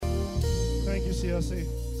Thank you,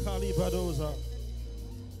 CSA. Kali Badoza.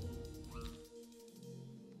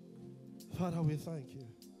 Father, we thank you.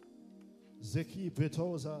 Zeki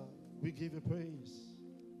Betoza, we give you praise.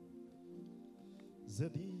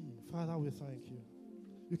 Zedi, Father, we thank you.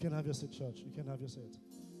 You can have your seat, church. You can have your seat.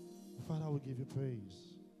 Father, we give you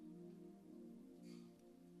praise.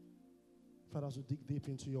 Father, as we dig deep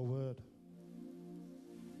into your word,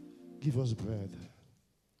 give us bread,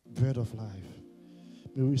 bread of life.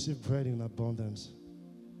 May we receive bread in abundance.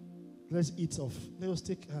 Let's eat of, let us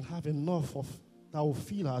take and have enough of that will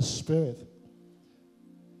fill our spirit.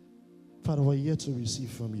 Father, we're here to receive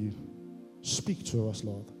from you. Speak to us,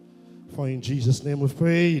 Lord. For in Jesus' name we've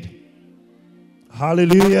prayed.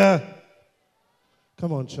 Hallelujah.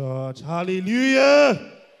 Come on, church.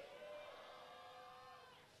 Hallelujah.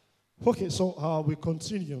 Okay, so we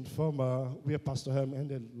continued from where Pastor Helm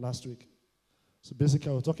ended last week. So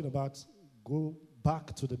basically, we're talking about go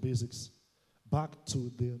back to the basics. Back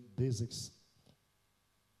to the basics.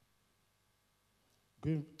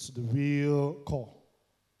 Going to the real core,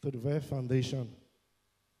 to the very foundation.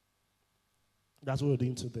 That's what we're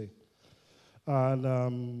doing today.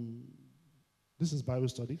 And this is Bible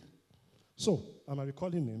study. So, am I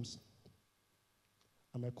recalling names?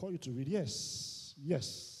 I might call you to read. Yes.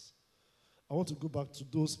 Yes. I want to go back to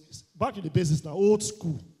those. Back to the basics now, old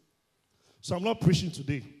school. So I'm not preaching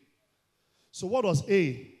today. So what was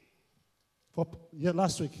A?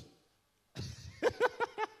 Last week.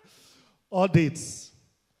 Audits.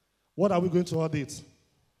 What are we going to audit?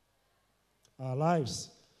 Our lives.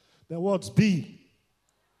 Then what's B?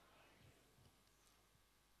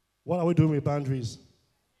 What are we doing with boundaries?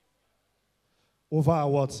 Over our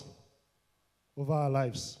what? Over our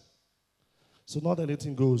lives. So not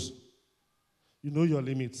anything goes. You know your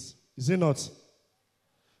limits. Is it not?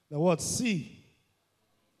 Then what? C?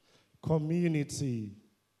 Community.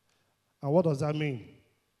 And what does that mean?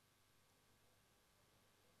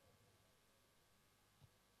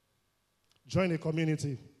 Join a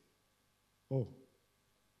community. Oh.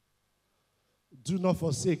 Do not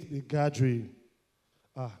forsake the gathering.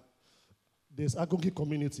 There's Agongi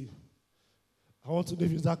community. I want to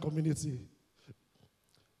live in that community.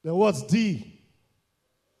 Then what's D?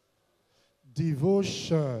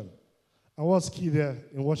 Devotion. And what's key there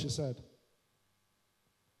in what she said?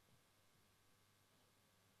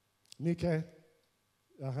 Nike.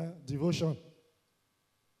 Devotion.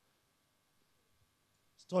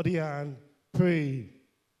 Study and pray.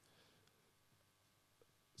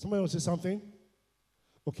 Somebody want to say something?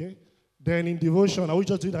 Okay. Then in devotion, are we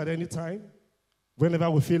just doing that any time? Whenever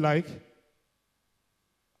we feel like?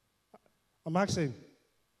 I'm asking.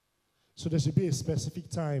 So there should be a specific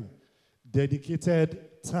time,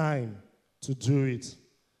 dedicated time to do it.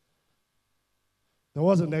 Then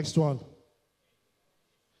what's the next one?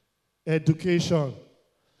 Education.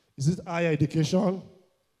 Is it higher education?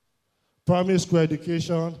 Primary school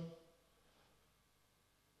education?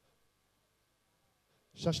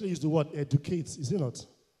 She actually used the word educate, is it not?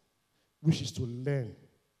 Which is to learn.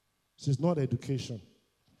 So it's not education.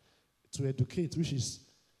 To educate, which is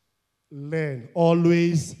learn.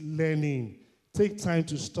 Always learning. Take time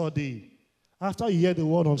to study. After you hear the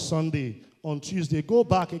word on Sunday, on Tuesday, go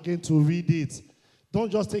back again to read it. Don't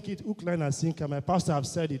just take it hook, line, and sinker. My pastor have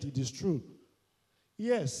said it. It is true.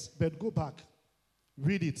 Yes, but go back.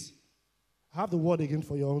 Read it. Have the word again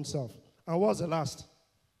for your own self. And what's the last?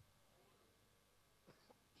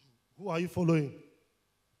 Who are you following?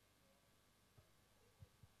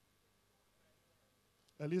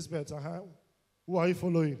 Elizabeth, who are you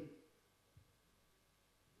following?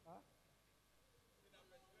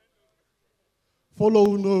 Follow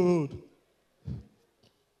who no road.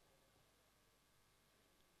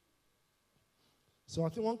 So I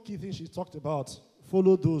think one key thing she talked about,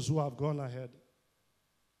 follow those who have gone ahead.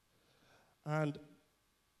 And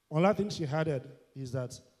another thing she added is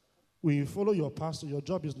that when you follow your pastor, your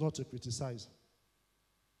job is not to criticize.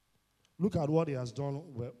 Look at what he has done,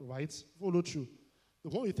 right? Follow through. The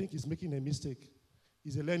one you think is making a mistake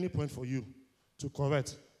is a learning point for you to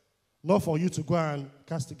correct, not for you to go and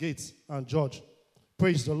castigate and judge.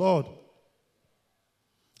 Praise the Lord.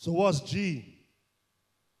 So what's G?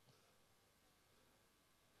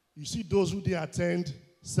 You see those who they attend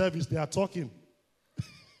service, they are talking.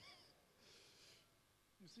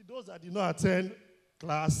 You see those that did not attend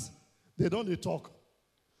class, they don't talk.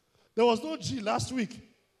 There was no G last week.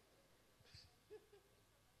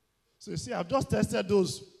 So you see, I've just tested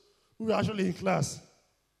those who were actually in class.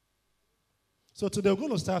 So today we're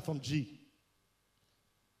going to start from G.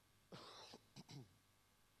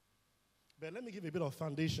 But let me give you a bit of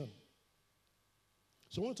foundation.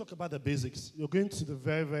 So when we talk about the basics, you're going to the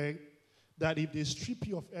that if they strip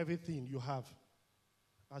you of everything you have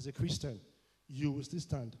as a Christian, you will still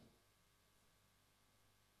stand.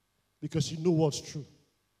 Because you know what's true.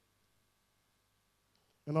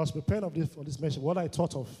 And I was preparing for this message. What I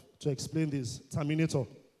thought of to explain this, Terminator. You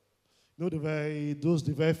know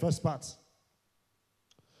the very first part.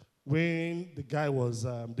 When the guy was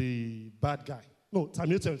the bad guy. No,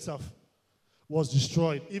 Terminator himself was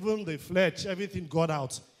destroyed. Even the flesh, everything got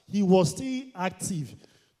out. He was still active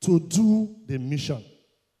to do the mission.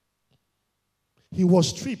 He was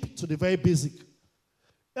stripped to the very basic.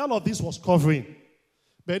 All of this was covering.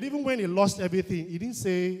 But even when he lost everything, he didn't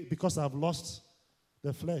say, because I've lost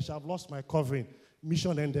the flesh, I've lost my covering,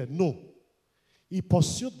 mission ended. No. He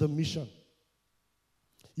pursued the mission.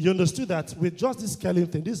 He understood that with just this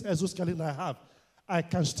skeleton, this exoskeleton I have, I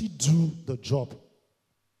can still do the job.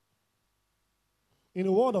 In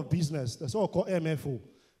the world of business, that's what we call MFO,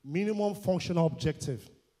 minimum functional objective.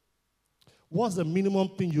 What's the minimum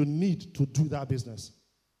thing you need to do that business?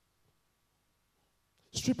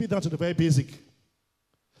 Strip it down to the very basic.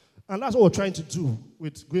 And that's what we're trying to do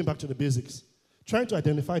with going back to the basics. Trying to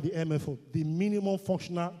identify the MFO, the minimum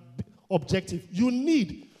functional objective you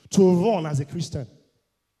need to run as a Christian.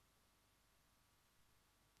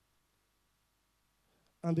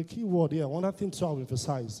 And the key word here, one other thing to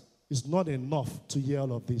emphasize, is not enough to hear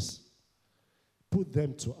all of this. Put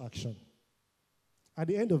them to action. At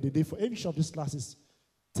the end of the day, for each of these classes,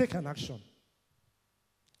 take an action.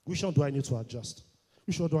 Which one do I need to adjust?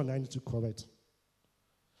 Which one do I need to correct?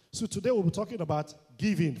 So today we'll be talking about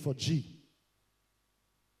giving for G.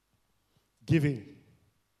 Giving.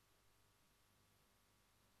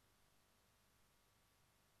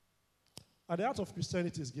 At the heart of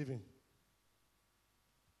Christianity is giving.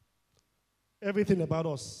 Everything about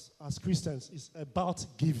us as Christians is about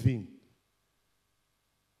giving.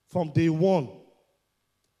 From day one,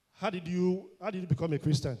 how did you become a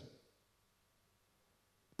Christian?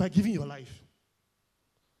 By giving your life.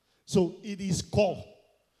 So it is core.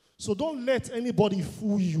 So don't let anybody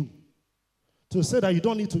fool you to say that you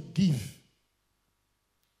don't need to give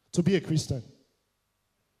to be a Christian.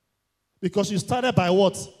 Because you started by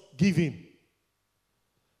what? Giving.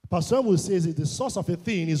 Pastor Eyewunmi says that the source of a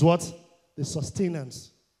thing is what? The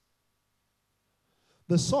sustenance.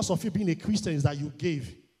 The source of you being a Christian is that you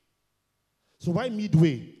gave. So why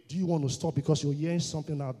midway do you want to stop because you're hearing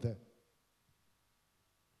something out there?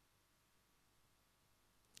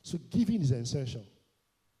 So giving is essential.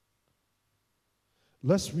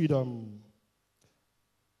 Let's read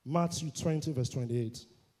Matthew 20, verse 28.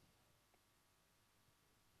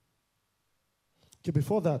 Okay,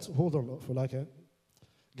 before that, hold on for like a...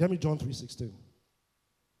 Get me John 3:16.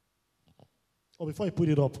 Or before you put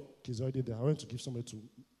it up, it's already there. I want to give somebody to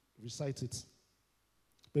recite it.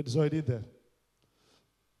 But it's already there.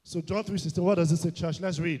 So John 3:16, what does it say, church?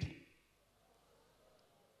 Let's read.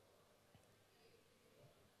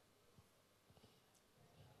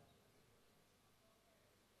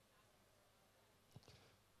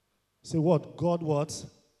 Say what? God what?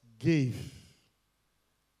 Gave.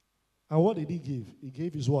 And what did he give? He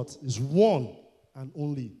gave his what? His one and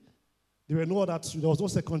only. There were no other two. There was no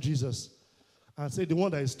second Jesus. And say the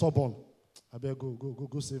one that is stubborn, I better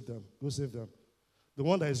go save them. Go save them. The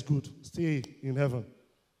one that is good, stay in heaven.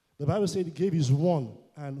 The Bible said he gave his one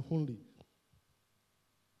and only.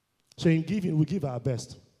 So in giving, we give our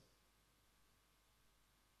best.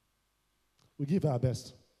 We give our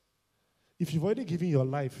best. If you've already given your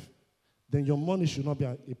life, then your money should not be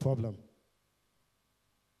a problem.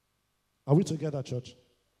 Are we together, church?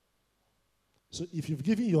 So if you've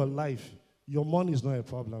given your life, your money is not a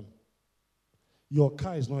problem. Your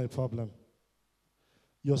car is not a problem.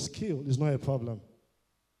 Your skill is not a problem.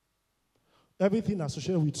 Everything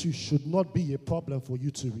associated with you should not be a problem for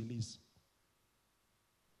you to release.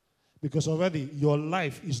 Because already your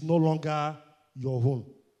life is no longer your own.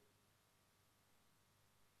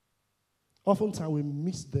 Oftentimes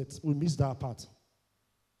we miss that part.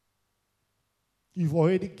 You've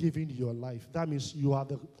already given your life. That means you are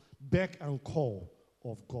the beck and call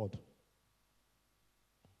of God.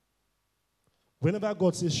 Whenever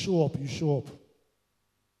God says show up, you show up.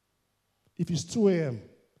 If it's 2 a.m.,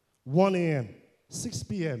 1 a.m., 6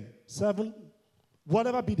 p.m., 7,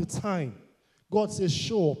 whatever be the time, God says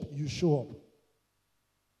show up, you show up.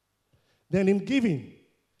 Then in giving,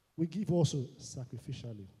 we give also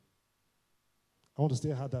sacrificially. I want to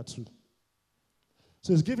stay hard that too.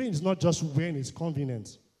 So his giving is not just when it's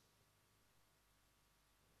convenient.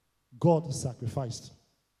 God sacrificed.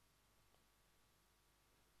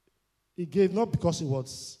 He gave not because it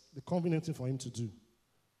was the convenient thing for him to do.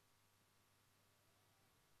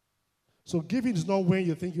 So giving is not when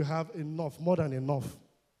you think you have enough, more than enough,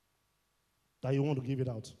 that you want to give it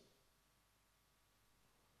out.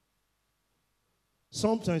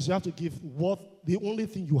 Sometimes you have to give what the only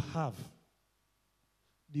thing you have.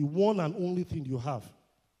 The one and only thing you have.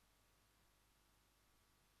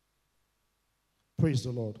 Praise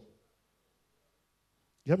the Lord.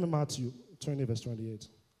 Give me Matthew 20, verse 28.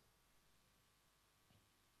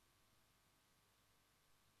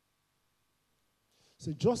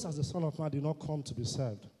 See, just as the Son of Man did not come to be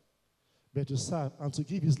served, but to serve and to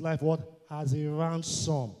give his life what? As a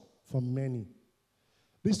ransom for many.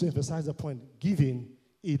 This to emphasize the point. Giving,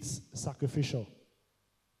 it's sacrificial.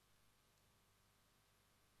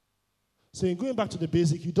 So in going back to the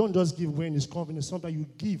basic, you don't just give when it's convenient. Sometimes you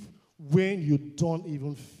give when you don't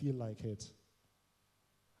even feel like it.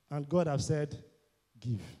 And God has said,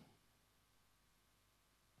 give.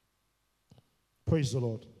 Praise the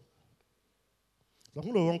Lord. So I'm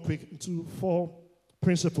going to run quick into 4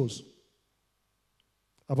 principles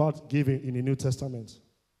about giving in the New Testament.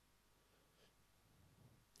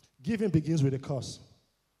 Giving begins with a cause.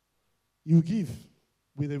 You give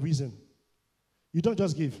with a reason. You don't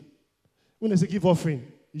just give. When they say give offering,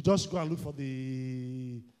 you just go and look for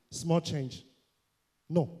the small change.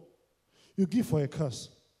 No. You give for a cause.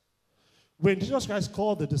 When Jesus Christ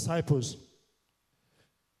called the disciples,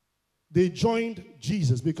 they joined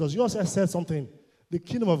Jesus because he also said something. The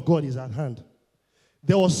kingdom of God is at hand.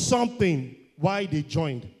 There was something why they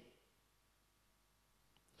joined.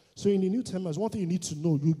 So in the New Testament, one thing you need to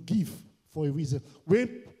know, you give for a reason.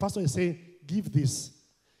 When pastor is saying, give this,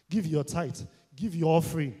 give your tithe, give your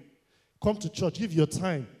offering, come to church, give your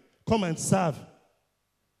time, come and serve,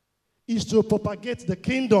 is to propagate the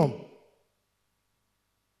kingdom.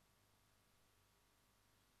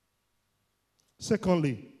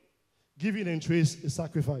 Secondly, giving entrails a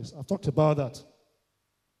sacrifice. I've talked about that.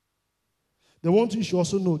 The one thing you should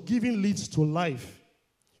also know, giving leads to life.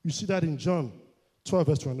 You see that in John 12,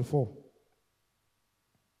 verse 24.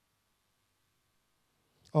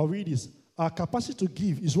 I'll read this. Our capacity to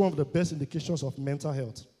give is one of the best indications of mental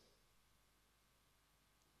health.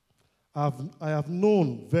 I have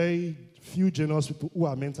known very few generous people who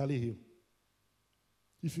are mentally ill.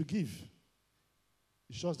 If you give,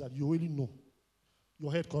 it shows that you really know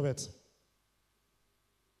your head correct.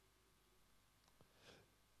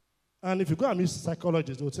 And if you go and meet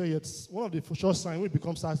psychologists, they'll tell you it's one of the sure signs when it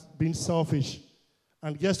becomes being selfish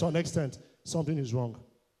and gets to an extent, something is wrong.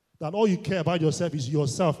 That all you care about yourself is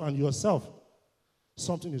yourself and yourself.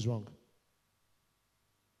 Something is wrong.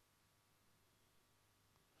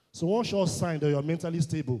 So one sure sign that you're mentally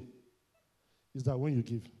stable is that when you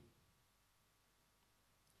give.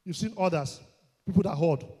 You've seen others, people that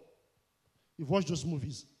hoard. You've watched those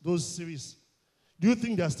movies, those series. Do you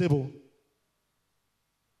think they're stable?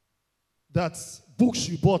 That's books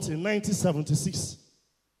you bought in 1976.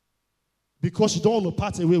 Because you don't want to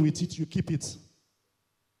part away with it, you keep it.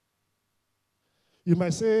 You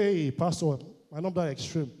might say, hey, Pastor, I'm not that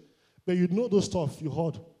extreme. But you know those stuff you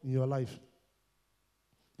hoard in your life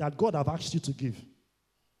that God have asked you to give.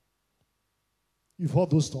 You've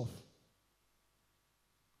heard those stuff.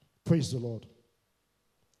 Praise the Lord.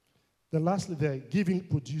 Then lastly there, giving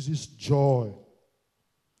produces joy.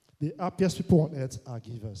 The happiest people on earth are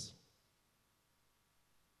givers.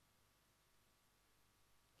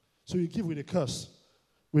 So you give with a curse.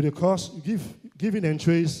 With a curse, you give. Giving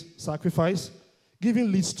entrails sacrifice. Giving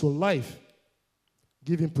leads to life.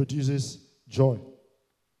 Giving produces joy.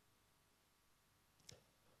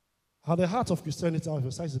 At the heart of Christianity, I'll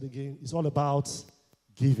emphasize it again, is all about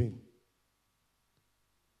giving.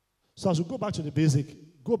 So as we go back to the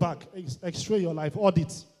basic, go back, x-ray your life,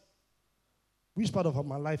 audit. Which part of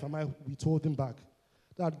my life am I withholding back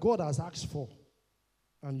that God has asked for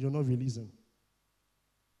and you're not releasing?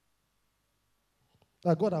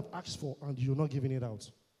 That God have asked for and you're not giving it out.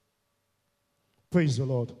 Praise the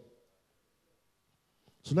Lord.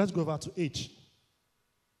 So let's go over to H.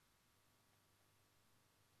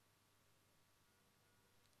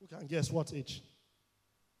 Who can guess what H?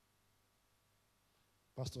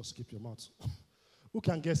 Pastor, skip your mouth. Who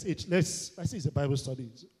can guess H? Let's see, it's a Bible study.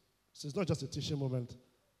 So it's not just a teaching moment.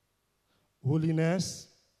 Holiness.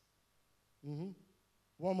 One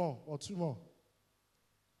more or two more.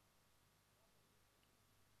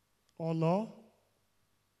 Honor.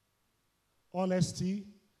 Honesty.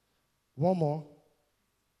 One more.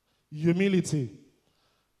 Humility.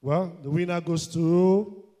 Well, the winner goes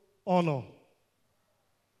to honor.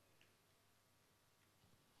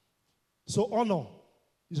 So honor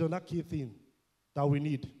is another key thing that we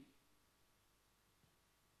need.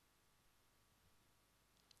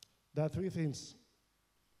 There are three things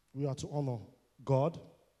We are to honor God,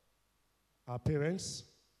 our parents,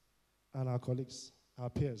 and our colleagues, our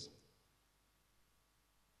peers.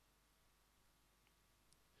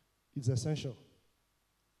 It's essential.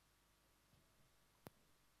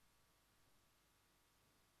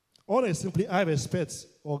 Honor is simply high respect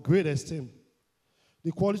or great esteem,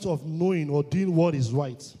 the quality of knowing or doing what is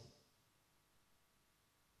right.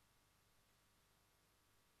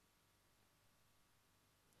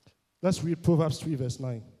 Let's read Proverbs 3, verse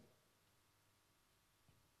 9.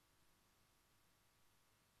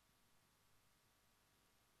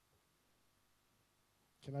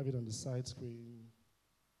 Can I have it on the side screen?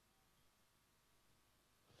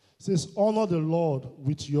 It says, honor the Lord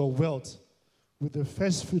with your wealth, with the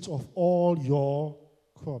first fruit of all your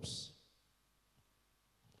crops.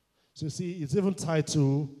 So you see, it's even tied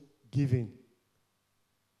to giving.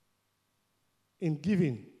 In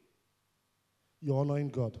giving, you're honoring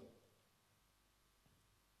God.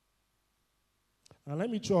 And let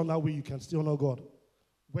me show you another way you can still honor God,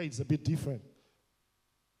 where it's a bit different.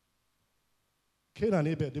 Cain and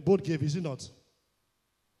Abel, they both gave, is it not?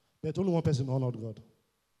 But only one person honored God.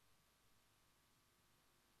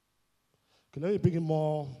 Okay, let me bring it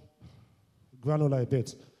more granular a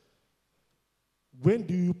bit. When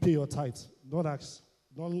do you pay your tithe? Don't ask.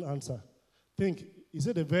 Don't answer. Think, is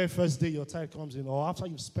it the very first day your tithe comes in, or after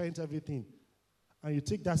you've spent everything, and you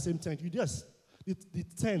take that same tenth? You just, the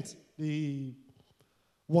tenth, the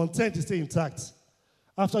 1/10 is still intact.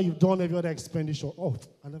 After you've done every other expenditure, oh,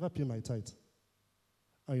 I never pay my tithe.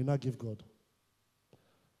 And you now give God.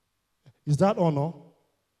 Is that honor?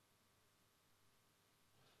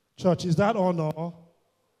 Church, is that honor?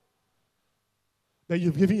 That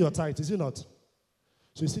you've given your tithe, is it not?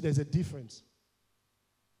 So you see there's a difference.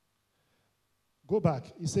 Go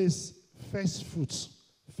back. It says first fruits.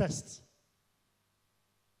 First.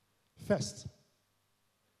 First.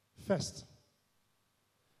 First.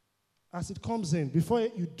 As it comes in, before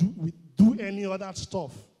you do any other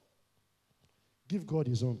stuff, give God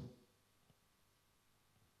his own.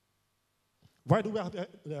 Why do we have,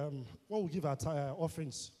 when we give our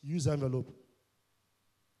offerings, use envelope?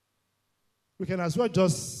 We can as well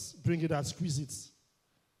just bring it and squeeze it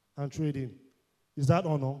and trade in. Is that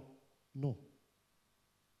honor? No.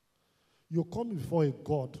 You're coming before a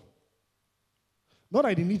God. Not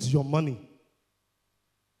that he needs your money,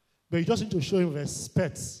 but you just need to show him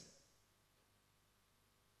respect.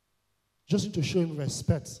 Just need to show him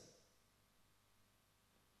respect.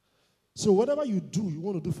 So whatever you do, you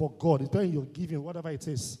want to do for God, depending on your giving, whatever it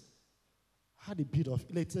is, add a bit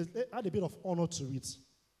of honor to it.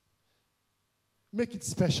 Make it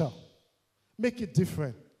special. Make it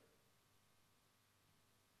different.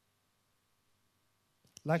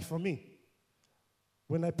 Like for me,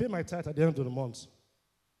 when I pay my tithe at the end of the month,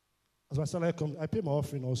 as my salary comes, I pay my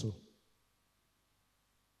offering also.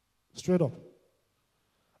 Straight up.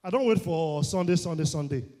 I don't wait for Sunday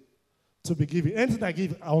to be giving. Anything I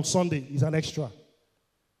give on Sunday is an extra.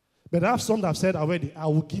 But I have some that I've said already, I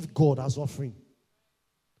will give God as offering.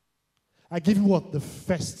 I give you what? The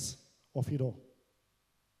first of it all.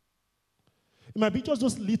 It might be just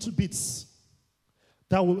those little bits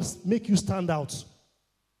that will make you stand out.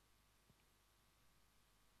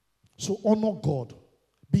 So honor God.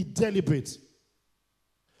 Be deliberate.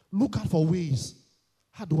 Look out for ways.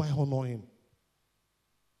 How do I honor him?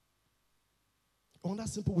 On that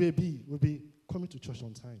simple way will be coming to church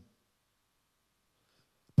on time.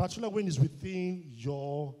 Particularly when it's within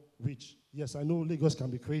your reach. Yes, I know Lagos can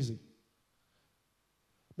be crazy.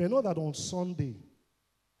 But know that on Sunday,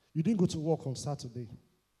 you didn't go to work on Saturday.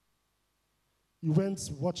 You went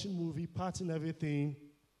watching movie, partying, everything.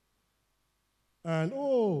 And,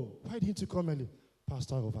 oh, why didn't you come early?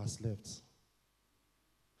 Pastor, I overslept.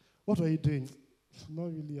 What were you doing?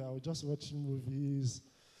 Not really. I was just watching movies.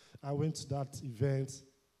 I went to that event.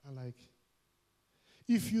 And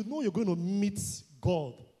if you know you're going to meet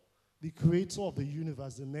God, the creator of the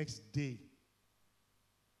universe, the next day,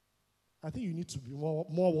 I think you need to be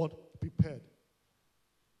more prepared.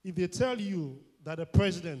 If they tell you that the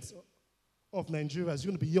president of Nigeria is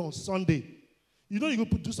going to be here on Sunday, you know you're going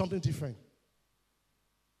to do something different.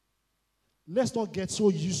 Let's not get so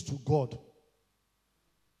used to God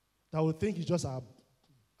that we think he's just our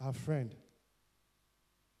friend.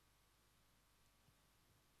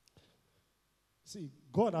 See,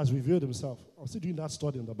 God has revealed himself. I'm still doing that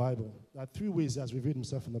study in the Bible. There are 3 ways he has revealed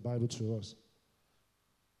himself in the Bible to us.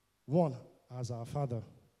 One, as our Father,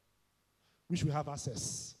 which we have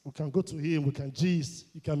access. We can go to him, we can gist,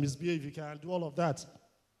 you can misbehave, you can do all of that.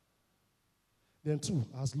 Then 2,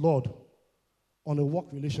 as Lord, on a work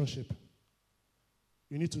relationship.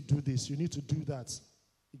 You need to do this, you need to do that.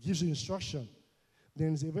 It gives you instruction.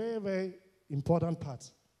 Then it's a very, very important part,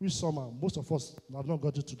 which somehow, most of us have not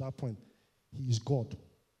gotten to that point. He is God.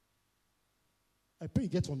 I pray you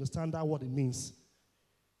get to understand that what it means.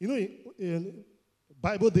 You know, in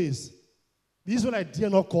Bible days, the Israelites dare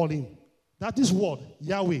not call him. That is word,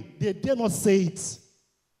 Yahweh. They dare not say it.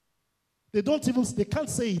 They can't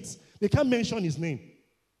say it. They can't mention his name.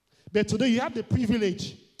 But today you have the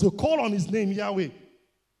privilege to call on his name, Yahweh.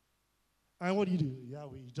 And what do?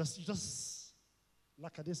 Yahweh. You just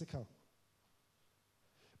like a cow.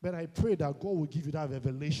 But I pray that God will give you that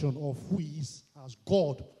revelation of who he is as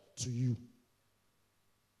God to you.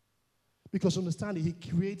 Because understand, he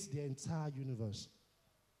creates the entire universe.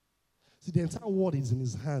 See, the entire world is in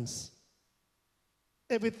his hands.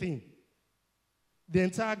 Everything. The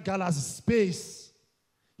entire galaxy, space.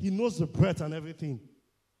 He knows the breadth and everything.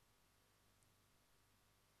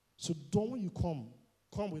 So don't, when you come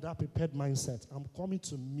with that prepared mindset. I'm coming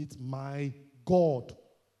to meet my God.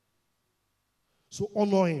 So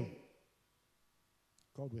honor him.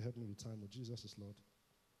 God will help me with time, but Jesus is Lord.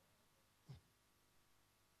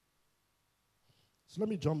 So let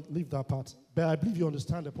me leave that part. But I believe you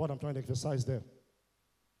understand the point I'm trying to emphasize there.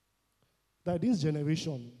 That this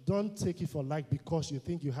generation, don't take it for light because you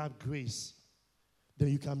think you have grace, then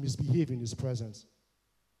you can misbehave in his presence.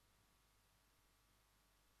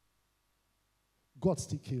 God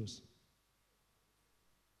still kills.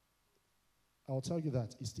 I'll tell you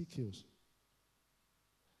that. He still kills.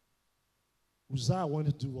 Uzziah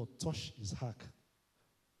wanted to do what? Touch his hack.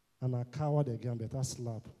 And I cowered again, but that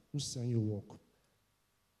slap. Who's saying you walk?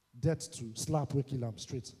 Death to slap, will kill him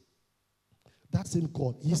straight. That same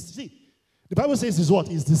God. See, the Bible says is what?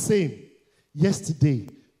 Is the same. Yesterday,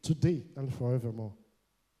 today, and forevermore.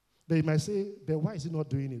 But you might say, but why is he not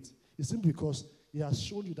doing it? It's simply because he has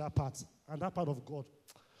shown you that part. And that part of God.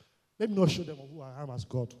 Let me not show them who I am as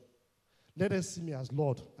God. Let them see me as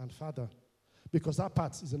Lord and Father. Because that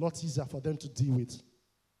part is a lot easier for them to deal with.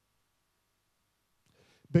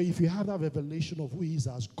 But if you have that revelation of who he is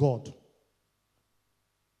as God,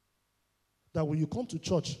 that when you come to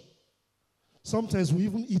church, sometimes we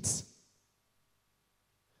even eat.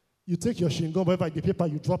 You take your shingon, whatever the paper,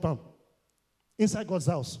 you drop them inside God's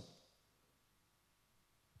house.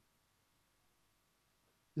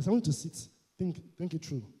 There's something to sit, think it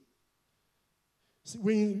through. See,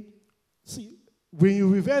 when you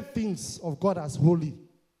revere things of God as holy,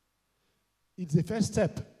 it's the first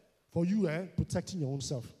step for you protecting your own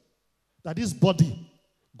self. That this body,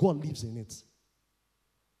 God lives in it.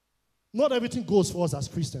 Not everything goes for us as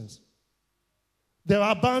Christians. There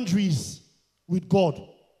are boundaries with God.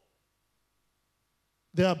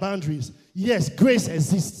 There are boundaries. Yes, grace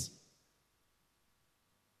exists.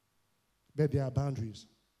 But there are boundaries.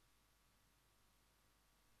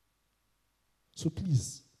 So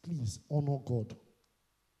please, honor God.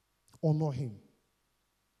 Honor him.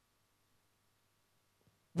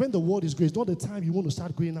 When the word is great, it's not the time you want to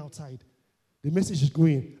start going outside. The message is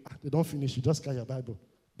going. They don't finish. You just carry your Bible.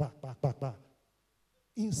 Back.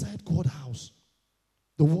 Inside God's house,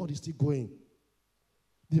 the word is still going.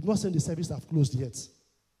 They've not sent the service have closed yet.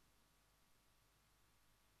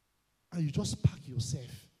 And you just pack yourself.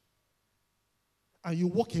 And you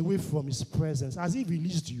walk away from his presence as he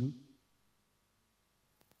released you.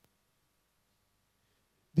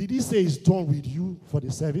 Did he say he's done with you for the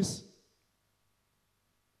service?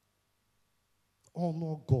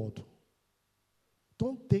 Honor God.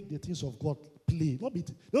 Don't take the things of God play.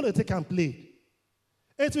 Don't take and play.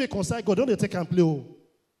 Anything you concern God, don't take and play. Oh.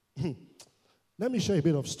 Let me share a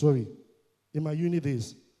bit of story. In my uni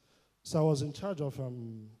days, so I was in charge of,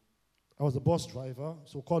 I was the bus driver,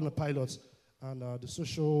 so calling the pilots, and the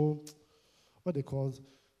social, what they call,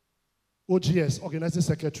 OGS, organizing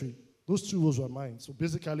secretary. Those two roles were mine. So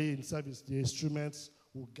basically in service, the instruments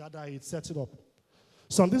will gather it, set it up.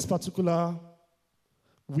 So on this particular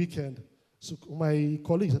weekend, so my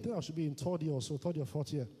colleagues, I think I should be in third or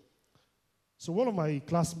fourth year. So one of my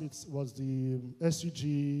classmates was the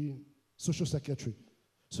SUG social secretary.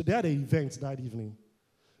 So they had an event that evening.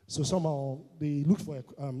 So somehow they looked for,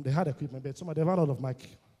 they had equipment, but somehow they ran out of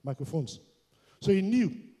microphones. So he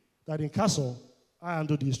knew that in Castle, I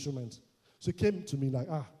handled the instrument. So he came to me like,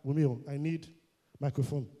 Wumio, I need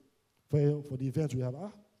microphone for the event we have. I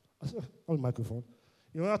said, oh, microphone.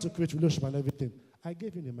 You know how to create relationship and everything. I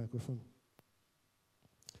gave him the microphone.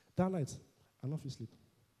 That night, I not feel sleep.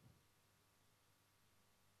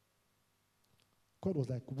 God was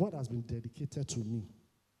like, what has been dedicated to me?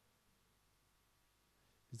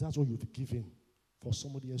 Is that what you've given for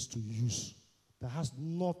somebody else to use that has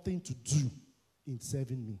nothing to do in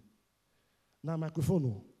serving me? Now, microphone,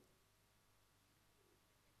 no.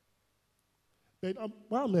 But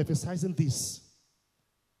why I'm emphasizing this,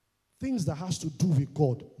 things that has to do with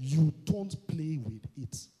God, you don't play with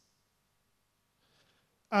it.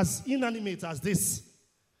 As inanimate as this,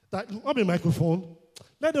 that not a microphone,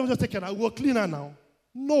 let them just take it. I will cleaner now.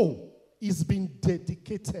 No, it's been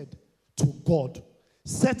dedicated to God,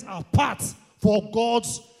 set apart for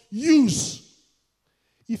God's use.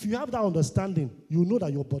 If you have that understanding, you know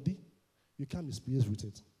that your body, you can't misbehave with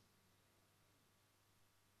it.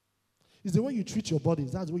 It's the way you treat your body.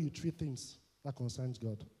 That's the way you treat things that concerns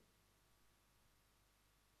God.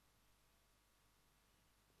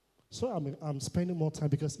 So I'm spending more time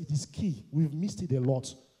because it is key. We've missed it a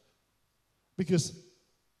lot. Because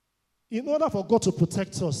in order for God to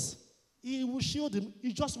protect us, He will shield him.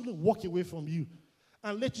 He just wouldn't walk away from you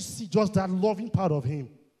and let you see just that loving part of Him.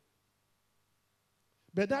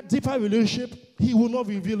 But that deeper relationship, He will not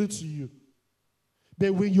reveal it to you.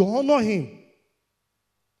 But when you honor Him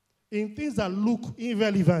in things that look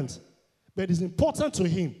irrelevant, but is important to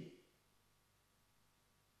Him,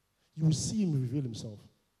 you will see Him reveal Himself.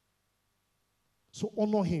 So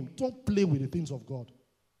honor Him. Don't play with the things of God.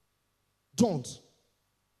 Don't.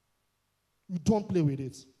 You don't play with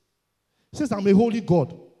it. He says, I'm a holy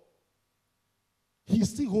God. He's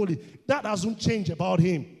still holy. That doesn't change about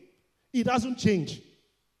Him. It doesn't change.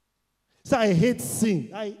 So I hate sin.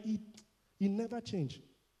 He never changed.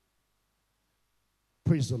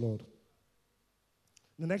 Praise the Lord.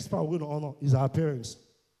 The next part we're going to honor is our parents.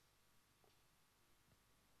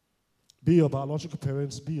 Be your biological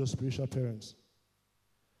parents, be your spiritual parents.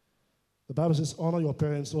 The Bible says, honor your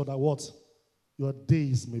parents so that what? Your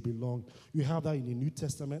days may be long. You have that in the New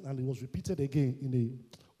Testament, and it was repeated again in the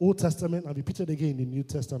Old Testament and repeated again in the New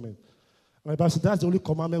Testament. And the Bible says that's the only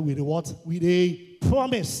commandment with a what? With a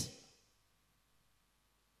promise.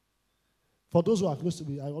 For those who are close to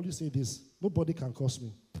me, I always say this: nobody can curse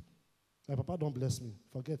me. My papa don't bless me.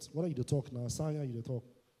 Forget what are you to talk now? Sanya, you to talk.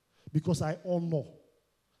 Because I honor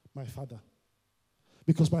my father.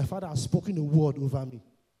 Because my father has spoken a word over me.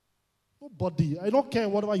 Nobody, I don't care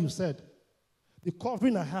whatever you said. The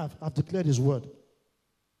covering I have, I've declared His word.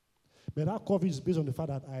 But that covering is based on the fact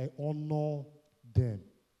that I honor them.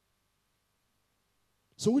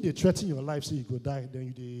 So when they threaten your life, say you go die,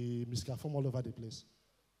 then they miscarform all over the place.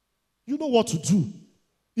 You know what to do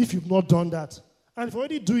if you've not done that. And if you're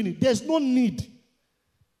already doing it, there's no need.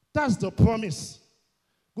 That's the promise.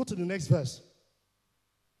 Go to the next verse.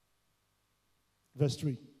 Verse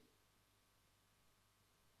 3.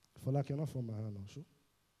 For like you're not from my hand now, sure.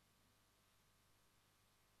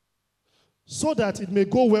 So that it may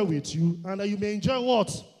go well with you and that you may enjoy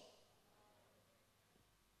what?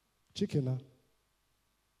 Chicken.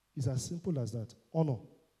 It's as simple as that. Honor.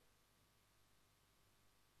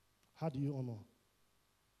 How do you honor?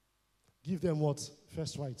 Give them what?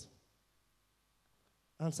 First right.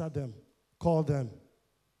 Answer them. Call them.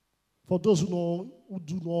 For those who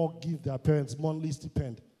do not give their parents monthly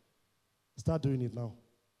stipend, start doing it now.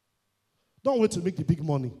 Don't wait to make the big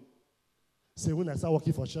money. Say, when I start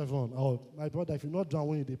working for Chevron, my brother, if you're not done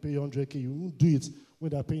when they pay 100K, you won't do it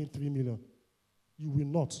when they're paying 3 million. You will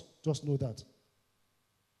not. Just know that.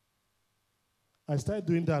 I started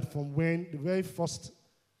doing that from when the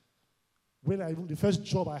first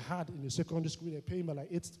job I had in the secondary school, they paid me like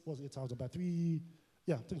 8,000, about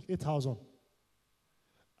 8,000.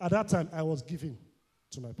 At that time, I was giving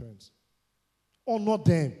to my parents. Honor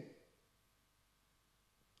them.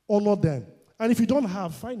 Honor them. And if you don't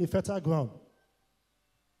have, find a fertile ground.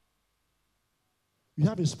 You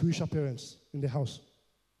have a spiritual parents in the house.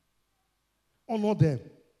 Honor them.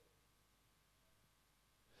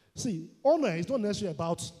 See, honor is not necessarily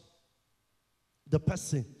about the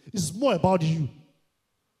person. It's more about you.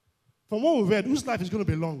 From what we read, whose life is going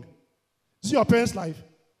to be long? Is it your parents' life?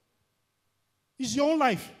 It's your own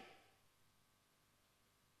life.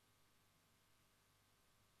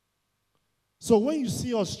 So when you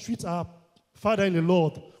see us treat our Father in the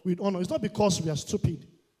Lord with honor, it's not because we are stupid.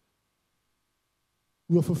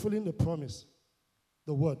 We are fulfilling the promise,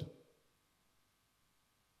 the word.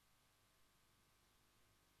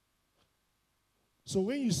 So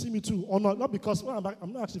when you see me too, honor, not because, I'm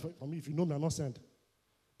not asking for me, if you know me, I'm not sent.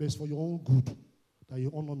 But it's for your own good that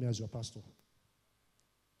you honor me as your pastor.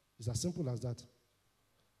 It's as simple as that.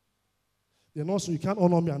 Then also, you can't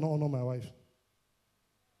honor me and not honor my wife.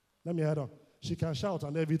 Let me add on. She can shout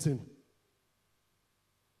and everything.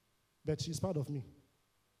 But she's part of me.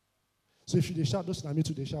 So if they shout, those are me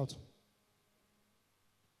too, they shout.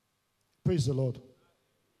 Praise the Lord.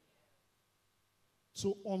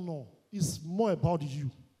 So honor is more about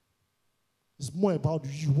you. It's more about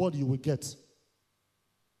you, what you will get.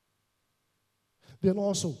 Then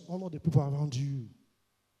also honor the people around you.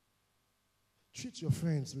 Treat your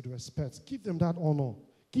friends with respect. Give them that honor.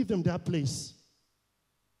 Give them that place.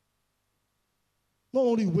 Not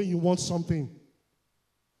only when you want something,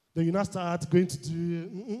 then you now start going to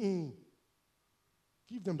do.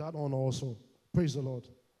 Give them that honor also. Praise the Lord.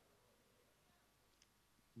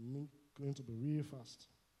 I'm going to be real fast.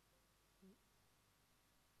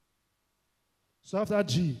 So after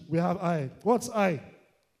G, we have I. What's I?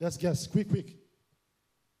 Let's guess. Quick.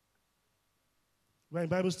 We're in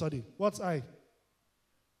Bible study. What's I?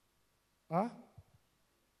 Huh?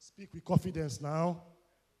 Speak with confidence now.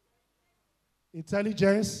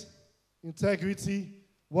 Intelligence, integrity.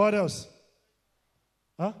 What else?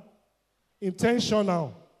 Huh?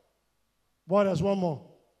 Intentional. What else? One more.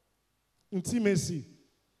 Intimacy.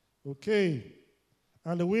 Okay.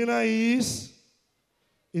 And the winner is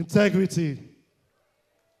integrity.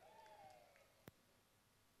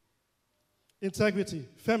 Integrity.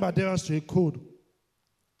 Firm adherence to a code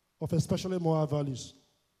of especially moral values.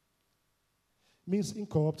 Means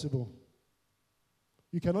incorruptible.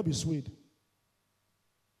 You cannot be swayed.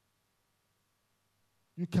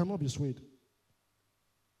 You cannot be swayed.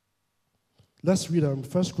 Let's read 1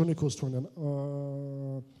 Chronicles 1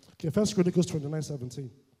 Chronicles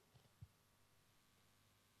 29:17.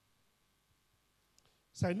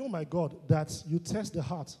 So I know, my God, that you test the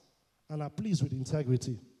heart and are pleased with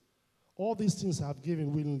integrity. All these things I have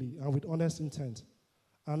given willingly and with honest intent.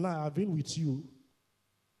 And now I have been with you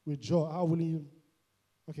with joy. How will you?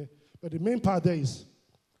 Okay. But the main part there is,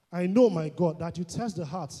 I know, my God, that you test the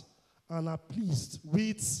heart and are pleased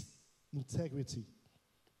with integrity.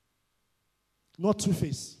 Not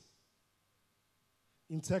two-faced.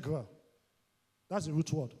 Integral. That's the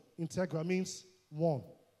root word. Integral means one.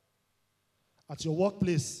 At your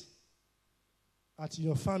workplace, at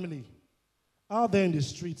your family, out there in the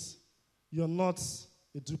streets, you're not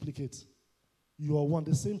a duplicate. You are one,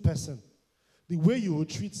 the same person. The way you will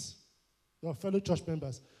treat your fellow church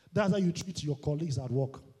members, that's how you treat your colleagues at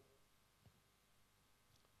work.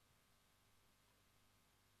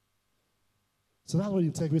 So that's what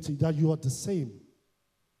integrity, that you are the same.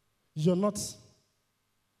 You're not,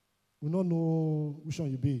 we don't know which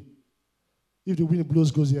one you be. If the wind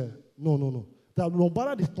blows, goes here. No. That no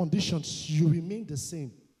matter the conditions, you remain the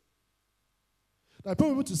same. That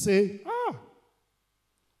people will to say,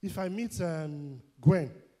 if I meet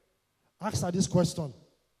Gwen, ask her this question,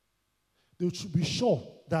 they should be sure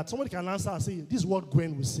that somebody can answer and say, this is what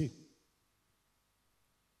Gwen will say.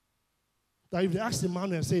 That if they ask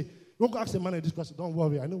Emmanuel and say, don't go ask Emmanuel this question, don't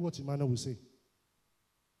worry, I know what Emmanuel will say.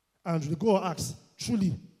 And they go and ask,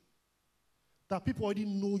 truly, that people already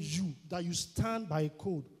know you, that you stand by a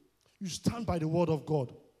code, you stand by the word of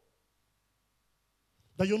God.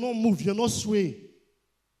 That you're not moved, you're not swayed.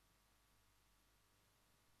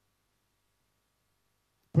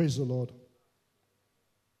 Praise the Lord.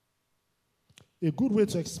 A good way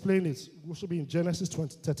to explain it should be in Genesis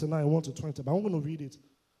 39, 1 to 20, but I'm going to read it.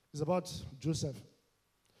 It's about Joseph.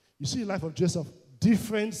 You see the life of Joseph,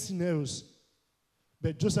 different scenarios,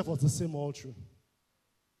 but Joseph was the same all through.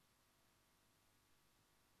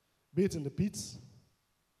 Be it in the pits,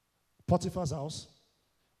 Potiphar's house,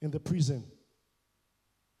 in the prison.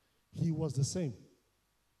 He was the same.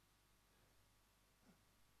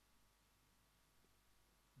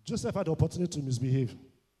 Joseph had the opportunity to misbehave.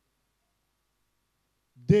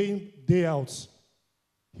 Day in, day out,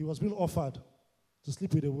 he was being offered to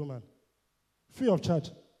sleep with a woman. Free of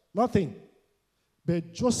charge. Nothing.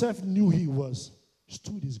 But Joseph knew he was.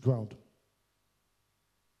 Stood his ground.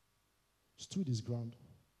 Stood his ground.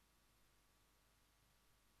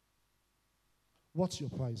 What's your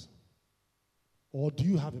price? Or do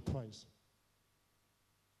you have a price?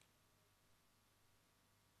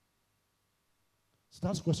 So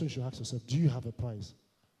that's the question you should ask yourself. Do you have a price?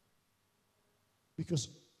 Because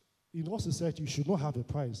in all society, you should not have a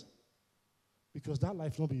price. Because that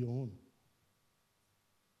life will not be your own.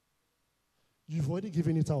 You've already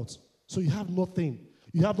given it out. So you have nothing.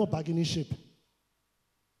 You have no bargaining chip.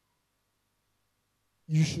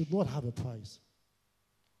 You should not have a price.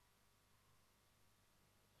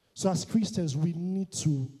 So as Christians, we need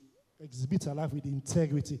to exhibit our life with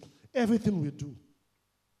integrity. Everything we do.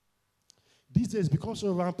 These days, it becomes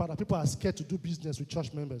so rampant that people are scared to do business with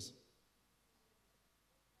church members.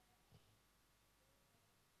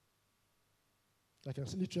 Like I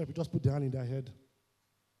see the church, just put their hand in their head.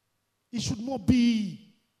 It should not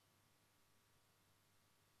be.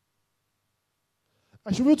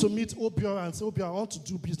 I should be able to meet Obiora and say, Obiora, I want to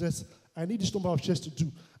do business. I need this number of shares to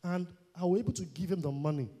do. And I will be able to give him the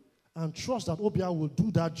money and trust that Obiora will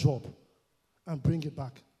do that job and bring it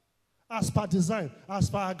back. as per design, as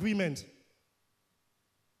per agreement.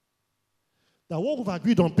 That what we've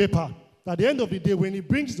agreed on paper, at the end of the day, when he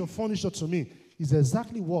brings the furniture to me, is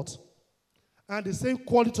exactly what? And the same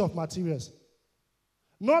quality of materials.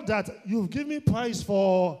 Not that you've given me price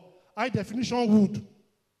for high definition wood.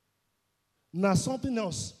 Now something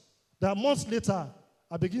else. That months later,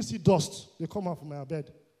 I begin to see dust. They come out from my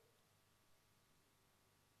bed.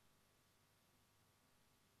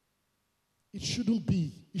 It shouldn't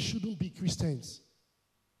be. It shouldn't be Christians.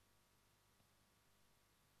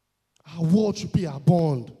 Our word should be our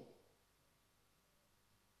bond.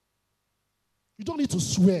 You don't need to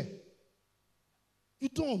swear. You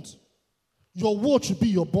don't. Your word should be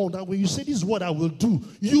your bond. And when you say, this is what I will do,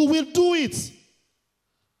 you will do it.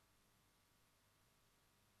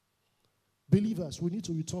 Believers, we need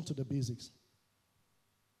to return to the basics.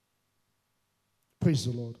 Praise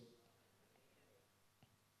the Lord.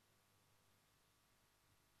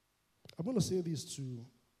 I'm going to say this to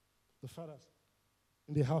the fathers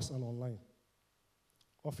in the house and online.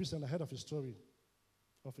 Office, and I heard of a story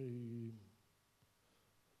of a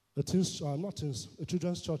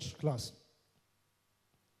children's church class.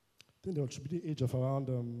 I think they should be the age of around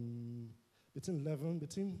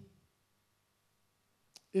between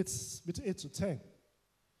 8 to 10.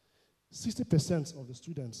 60% of the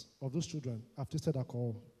students, of those children, have tasted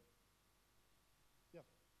alcohol. Yeah.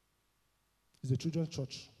 It's a children's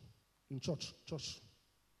church. In church.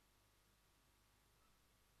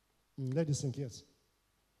 Let this sink, yes.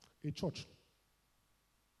 A church.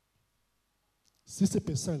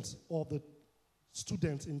 60% of the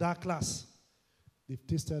students in that class, they've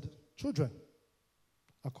tasted children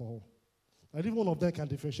alcohol. And even one of them can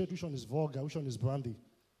differentiate which one is vulgar, which one is brandy,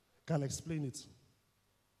 can explain it.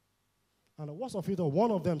 And what's of it,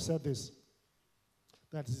 one of them said this,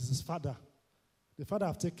 that this is his father. The father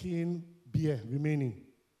have taken beer remaining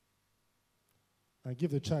and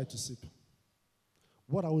give the child to sip.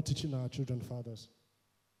 What are we teaching our children, fathers?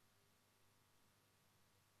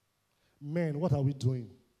 Men, what are we doing?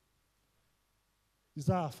 Is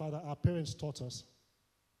that our parents taught us?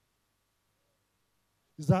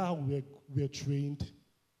 Is that how we're trained?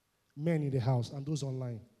 Men in the house and those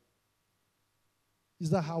online.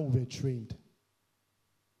 Is that how we're trained?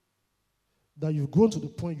 That you've grown to the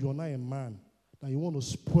point you're not a man, that you want to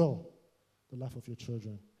spoil the life of your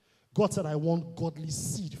children. God said, I want godly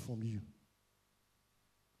seed from you.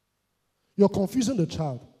 You're confusing the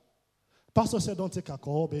child. Pastor said, don't take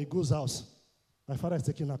alcohol, but he goes out. My father is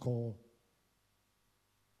taking alcohol.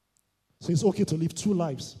 So it's okay to live two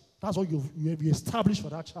lives. That's what you have established for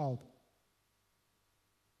that child.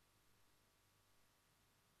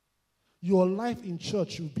 Your life in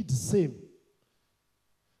church will be the same.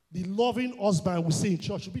 The loving husband we see in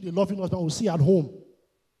church will be the loving husband we see at home.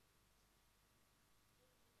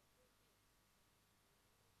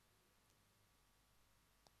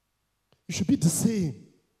 You should be the same.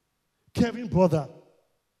 Caring brother.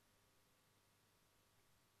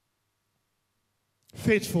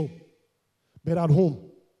 Faithful. But at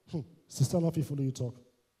home, sister not faithful, you talk.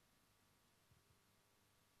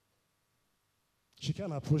 She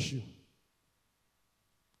can't approach you.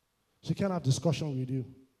 She can't have discussion with you.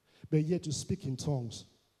 But yet to speak in tongues.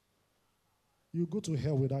 You go to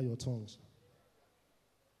hell without your tongues.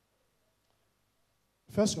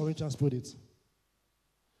 1 Corinthians put it.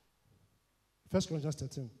 1 Corinthians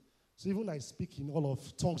 13. So even I speak in all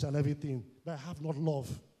of tongues and everything, but I have not love.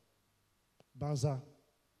 Banza.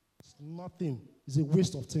 It's nothing. It's a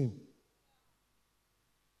waste of time.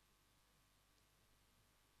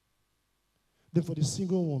 Then for the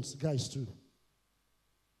single ones, guys too.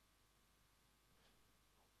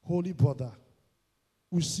 Holy brother,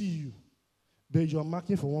 we see you, but you're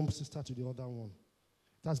marking from one sister to the other one.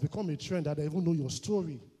 It has become a trend that they even know your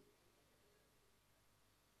story.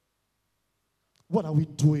 What are we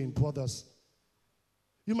doing, brothers?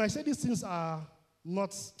 You might say these things are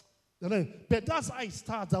not, but that's how it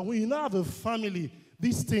starts. That when you now have a family,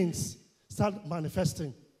 these things start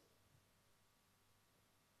manifesting.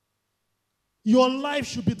 Your life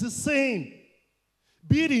should be the same.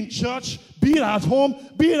 Be it in church, be it at home,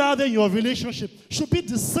 be it out there in your relationship, should be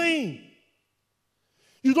the same.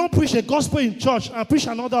 You don't preach a gospel in church and preach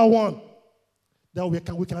another one that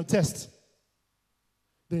we can test.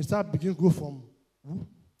 Then you start beginning to go from,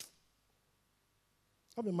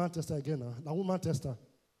 I'm a man tester again, a woman tester.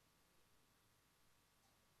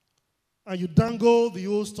 And you dangle the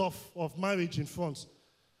old stuff of marriage in front,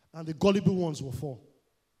 and the gullible ones will fall.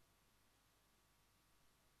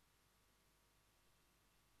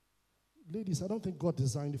 Ladies, I don't think God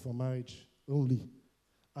designed you for marriage only.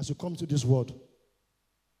 As you come to this world,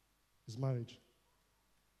 is marriage.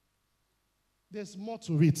 There's more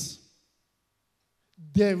to it.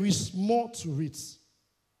 There is more to it.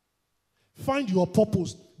 Find your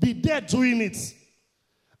purpose. Be there doing it.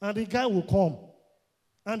 And the guy will come.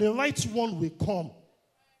 And the right one will come.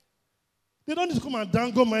 They don't need to come and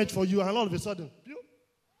dangle marriage for you, and all of a sudden,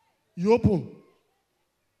 you open.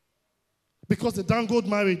 Because the dangled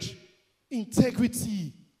marriage,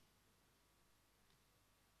 integrity.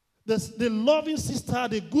 The loving sister,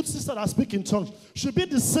 the good sister that speaks in tongues, should be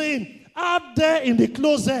the same out there in the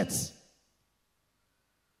closet.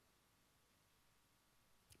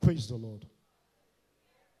 Praise the Lord.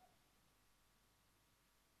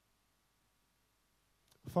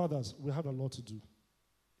 Fathers, we have a lot to do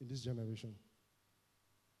in this generation.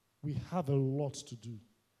 We have a lot to do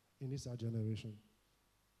in this our generation.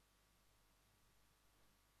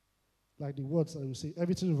 Like the words that we say,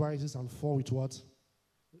 everything rises and falls with what?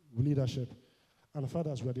 Leadership. And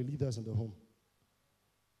fathers, we are the leaders in the home.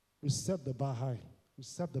 We set the bar high. We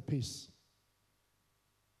set the pace.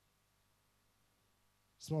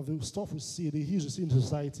 Some of the stuff we see, the issues we see in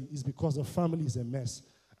society is because the family is a mess.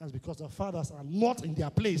 And it's because the fathers are not in their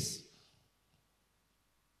place.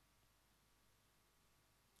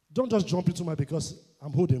 Don't just jump into my because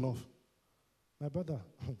I'm old enough. My brother,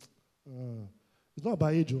 it's not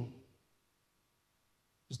about age.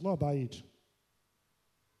 It's not about age.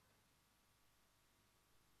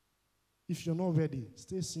 If you're not ready,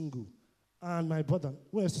 stay single. And my brother,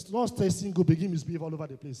 when it's not stay single, begin misbehave all over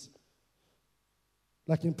the place.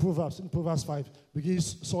 Like in Proverbs 5, begin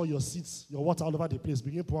sow your seeds, your water all over the place.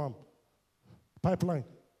 Begin pour pipeline.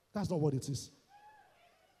 That's not what it is.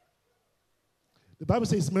 The Bible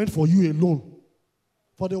says it's meant for you alone.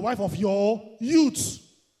 For the wife of your youth.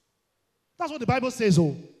 That's what the Bible says,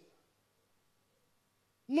 oh.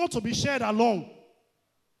 Not to be shared along.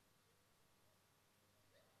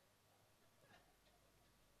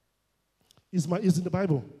 It's in the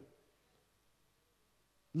Bible.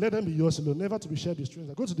 Let them be yours alone, never to be shared with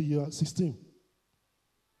strangers. Go to the year 16.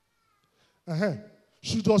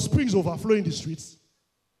 Should your springs overflow in the streets?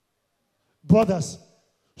 Brothers,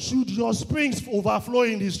 should your springs overflow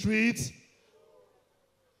in the streets?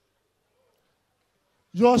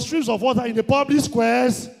 Your streams of water in the public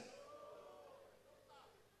squares?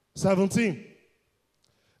 17.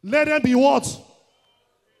 Let them be what?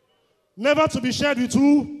 Never to be shared with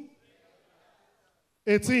who?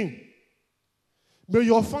 18. May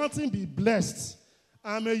your fountain be blessed,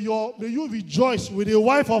 and may you rejoice with the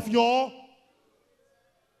wife of your...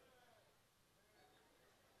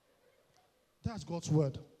 That's God's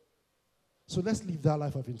word. So let's live that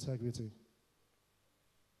life of integrity.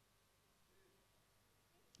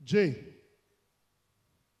 J.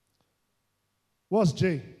 What's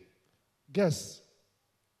J? Guess.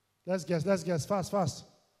 Let's guess. Fast.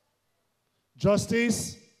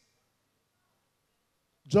 Justice.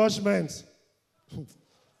 Judgment.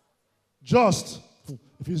 Just.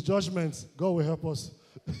 If it's judgment, God will help us.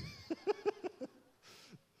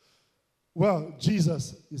 Well,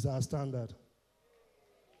 Jesus is our standard.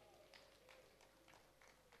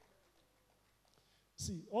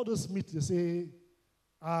 See, all those myths, they say,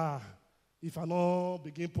 if I don't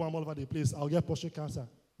begin pouring all over the place, I'll get prostate cancer.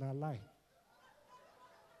 Now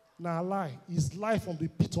lie. It's life from the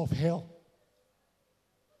pit of hell.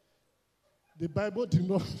 The Bible did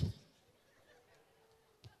not...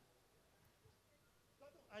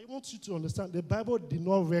 I want you to understand, the Bible did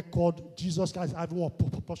not record Jesus Christ having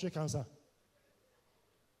prostate cancer.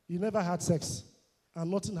 He never had sex, and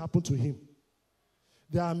nothing happened to him.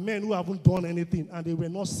 There are men who haven't done anything, and they were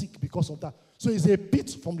not sick because of that. So it's a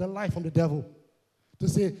bit from the lie from the devil. To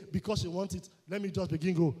say, because you want it, let me just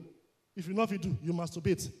begin go. If you know if you do, you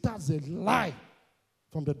masturbate. That's a lie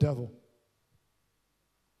from the devil.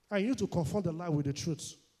 And you need to confront the lie with the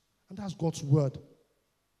truth. And that's God's word.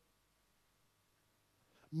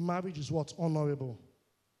 Marriage is what? Honorable.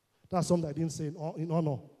 That's something I didn't say in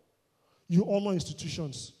honor. You honor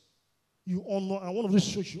institutions. You honor, and one of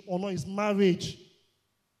these things you honor is marriage.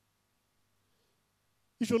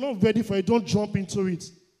 If you're not ready for it, don't jump into it.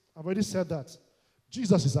 I've already said that.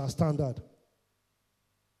 Jesus is our standard.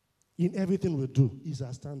 In everything we do, He's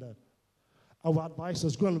our standard. Our advice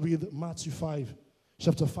is go and read Matthew 5,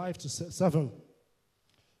 chapter 5 to 7.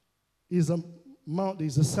 Is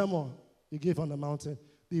a sermon He gave on the mountain.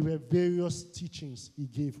 There were various teachings He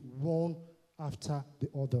gave, one after the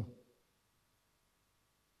other.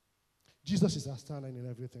 Jesus is our standard in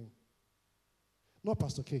everything. Not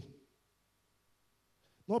Pastor K.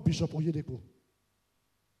 Not Bishop Oyedepo.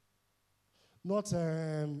 Not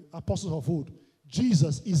apostles of old.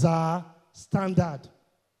 Jesus is our standard.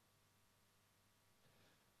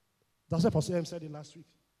 That's what Pastor M said it last week.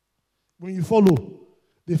 When you follow,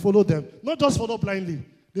 they follow them. Not just follow blindly.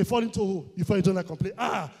 They fall into who? You fall into that complaint.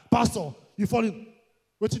 Pastor, you fall in.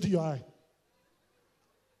 What do your eye?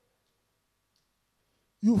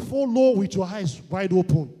 You follow with your eyes wide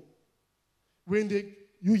open. When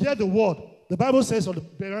you hear the word, the Bible says of the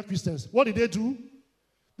Berean Christians, what did they do?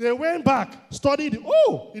 They went back, studied.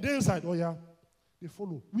 It inside. Oh yeah, they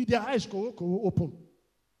follow with their eyes open.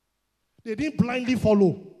 They didn't blindly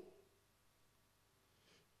follow.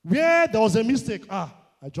 Where there was a mistake, I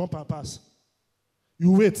jump and pass.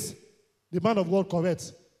 You wait. The man of God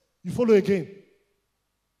corrects. You follow again.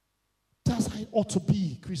 That's how it ought to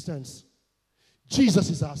be, Christians. Jesus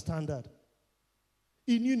is our standard.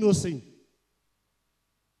 He knew no sin.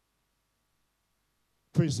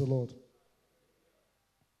 Praise the Lord.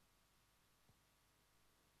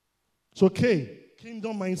 So,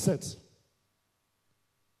 kingdom mindset.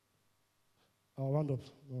 I'll round up.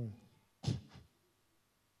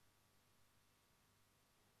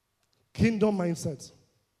 Kingdom mindset.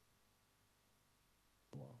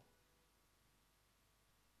 Wow.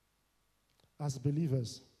 As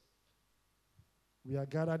believers, we are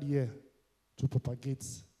gathered here to propagate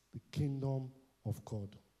the kingdom of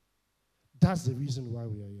God. That's the reason why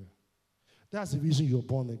we are here. That's the reason you're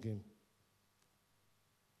born again.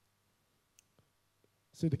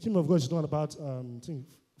 So the kingdom of God is not about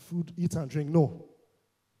food, eat and drink. No.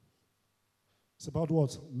 It's about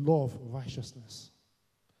what? Love, righteousness.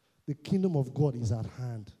 The kingdom of God is at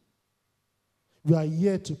hand. We are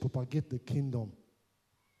here to propagate the kingdom.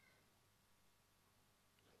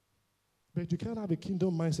 But you can't have a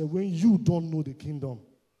kingdom mindset when you don't know the kingdom.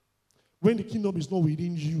 When the kingdom is not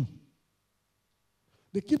within you.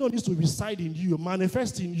 The kingdom needs to reside in you,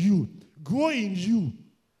 manifest in you, grow in you.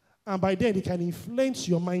 And by then, it can influence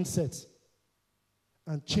your mindset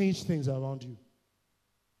and change things around you.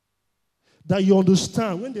 That you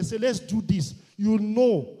understand. When they say, let's do this, you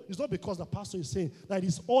know. It's not because the pastor is saying that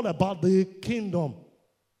it's all about the kingdom.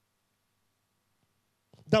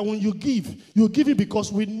 That when you give it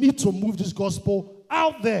because we need to move this gospel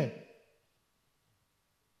out there.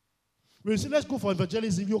 When you say, let's go for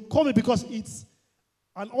evangelism, you're coming because it's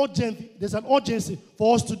there's an urgency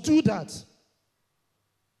for us to do that.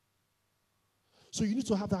 So you need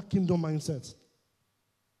to have that kingdom mindset.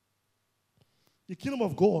 The kingdom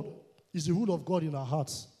of God is the rule of God in our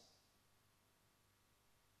hearts.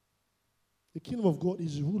 The kingdom of God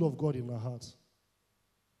is the rule of God in our hearts.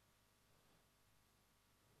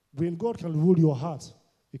 When God can rule your heart,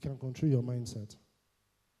 He can control your mindset.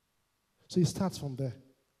 So it starts from there.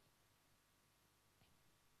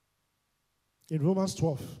 In Romans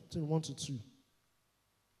 12, 1 to 2.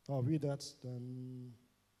 I'll read that. Then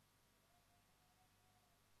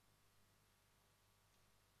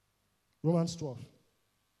Romans 12.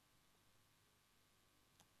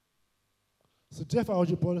 So therefore, I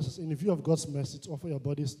urge you, brothers, in view of God's mercy, to offer your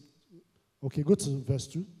bodies. Okay, go to verse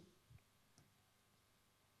 2.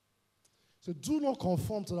 So do not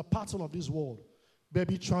conform to the pattern of this world, but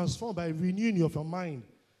be transformed by renewing of your mind.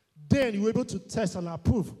 Then you're able to test and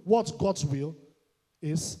approve what God's will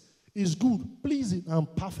is good, pleasing,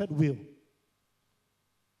 and perfect will.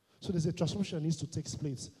 So there's a transformation that needs to take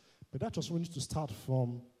place. But that transformation needs to start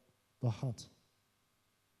from the heart.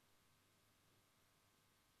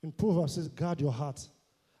 In Proverbs, it says, guard your heart.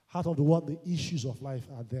 Heart of the world, the issues of life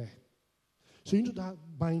are there. So you need that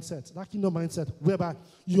mindset, that kingdom mindset, whereby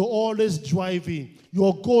you're always driving.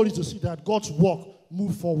 Your goal is to see that God's work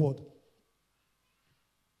move forward.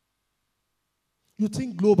 You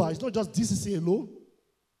think global. It's not just DCC alone.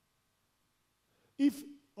 If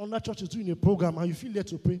another church is doing a program and you feel led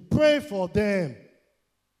to pray, pray for them.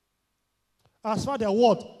 As far as they're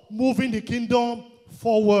what? Moving the kingdom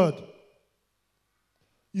forward.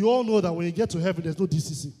 You all know that when you get to heaven, there's no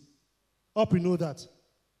DCC. Hope you know that.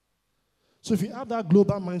 So if you have that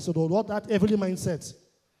global mindset or that heavenly mindset,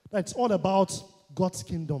 that it's all about God's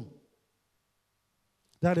kingdom.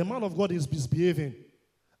 That the man of God is misbehaving,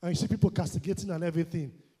 and you see people castigating and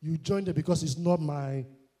everything, you join them because it's not my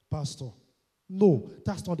pastor. No,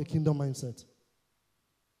 that's not the kingdom mindset.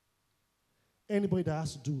 Anybody that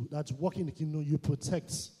has to do, that's working in the kingdom, you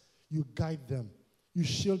protect, you guide them, you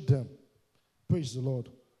shield them. Praise the Lord.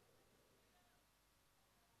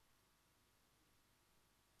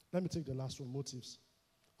 Let me take the last one, motives.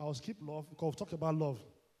 I'll skip love because we've talked about love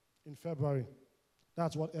in February.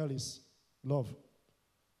 That's what L is, love.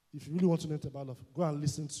 If you really want to know about love, go and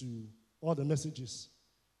listen to all the messages.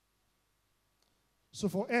 So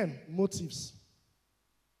for M, motives.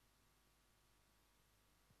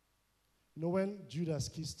 You know when Judas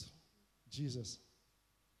kissed Jesus?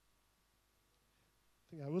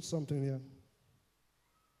 I think I wrote something here.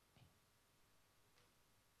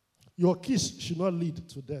 Your kiss should not lead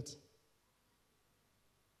to death.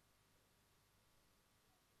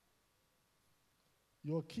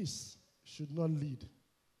 Your kiss should not lead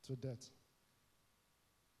to death.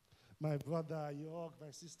 My brother, you hug my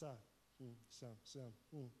sister. Sam.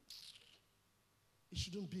 It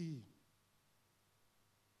shouldn't be.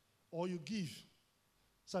 Or you give.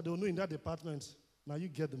 So I don't know in that department, now you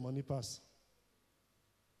get the money pass.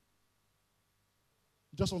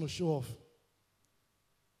 You just want to show off.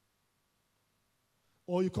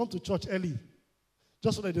 Or you come to church early,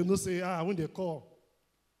 just so that they don't say, when they call,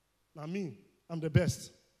 now me, I'm the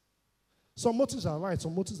best. Some motives are right,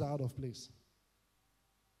 some motives are out of place.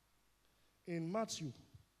 In Matthew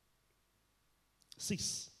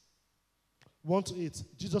 6, 1-8,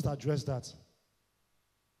 Jesus addressed that.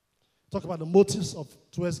 Talk about the motives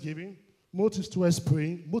towards giving, motives towards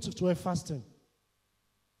praying, motives towards fasting.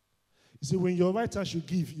 You see, when your right hand should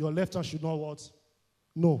give, your left hand should not what?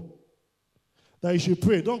 No. That you should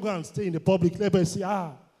pray. Don't go and stay in the public. Let everybody say,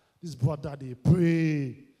 this brother, they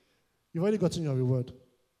pray. You've already gotten your reward.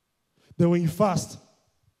 Then when you fast,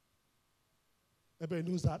 everybody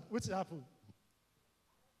knows that. What's happened?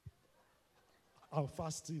 I'm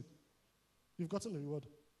fasting. You've gotten the reward.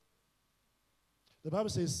 The Bible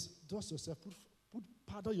says, dust yourself,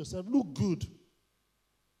 pardon yourself, look good.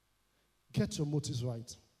 Get your motives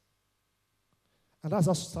right. And that's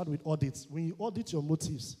how to start with audits. When you audit your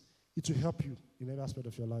motives, it will help you in every aspect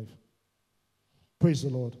of your life. Praise the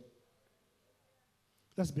Lord.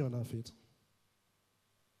 Let's be on our feet.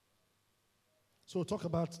 So we'll talk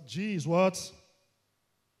about G is what?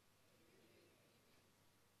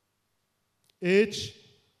 H,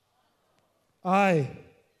 I,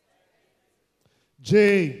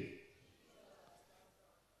 J,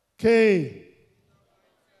 K,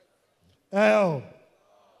 L,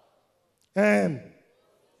 M.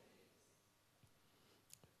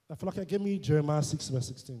 I feel like I gave me Jeremiah 6, verse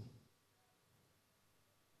 16.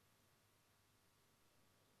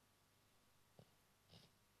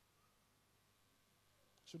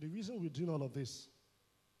 So the reason we're doing all of this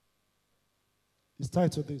is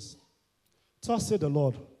tied to this. Thus said the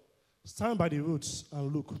Lord, stand by the roots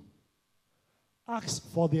and look. Ask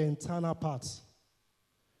for the internal parts,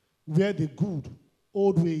 where the good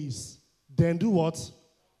old ways, then do what?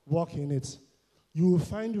 Walk in it. You will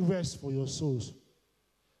find rest for your souls.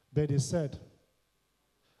 But they said,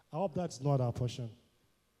 I hope that's not our portion.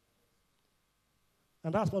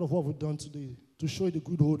 And that's part of what we've done today, to show you the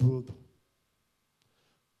good old road.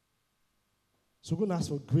 So we're going to ask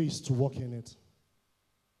for grace to walk in it.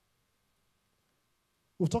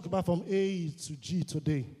 We've talked about from A to G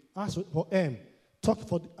today. Ask for M. Ask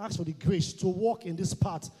for the grace to walk in this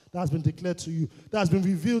path that has been declared to you, that has been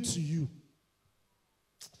revealed to you.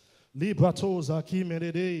 Libratos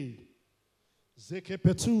akimedede.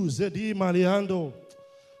 Zekepetu zedi maliando.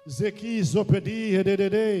 Zeki zopedi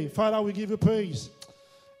hedede. Father, we give you praise.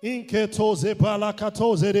 Inketo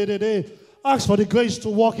zebalakato zedede. Ask for the grace to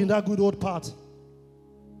walk in that good old path.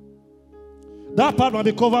 That path might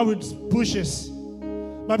be covered with bushes,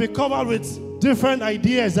 might be covered with different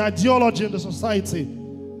ideas, ideology in the society.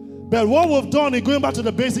 But what we've done in going back to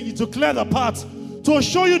the basic is to clear the path, to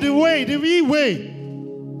show you the way, the real way,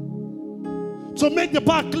 to make the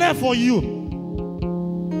path clear for you.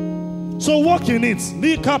 So walk in it.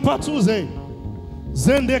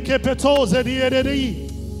 Zende kepeto zediedei.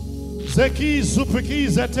 Zeki zupriki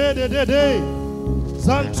zetedede.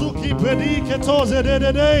 Zantuki pedi keto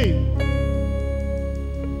zedede.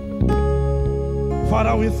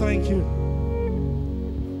 Father, we thank you.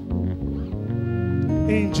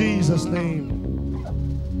 In Jesus' name.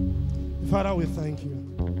 Father, we thank you.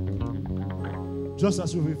 Just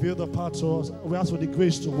as you reveal the path to us, we ask for the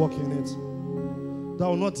grace to walk in it. That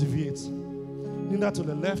will not deviate. Neither to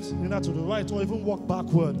the left, neither to the right, or even walk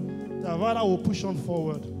backward. That rather will push on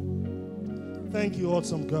forward. Thank you,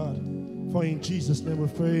 awesome God. For in Jesus' name we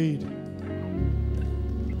prayed.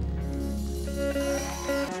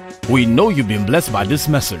 We know you've been blessed by this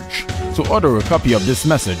message. To order a copy of this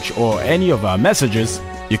message or any of our messages,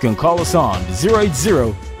 you can call us on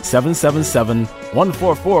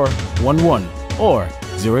 080-777-14411 or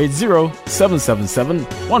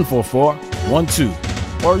 080-777-14412.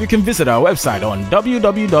 Or you can visit our website on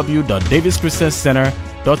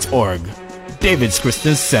www.davidschristiancenter.org. David's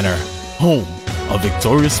Christian Center, home of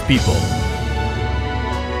victorious people.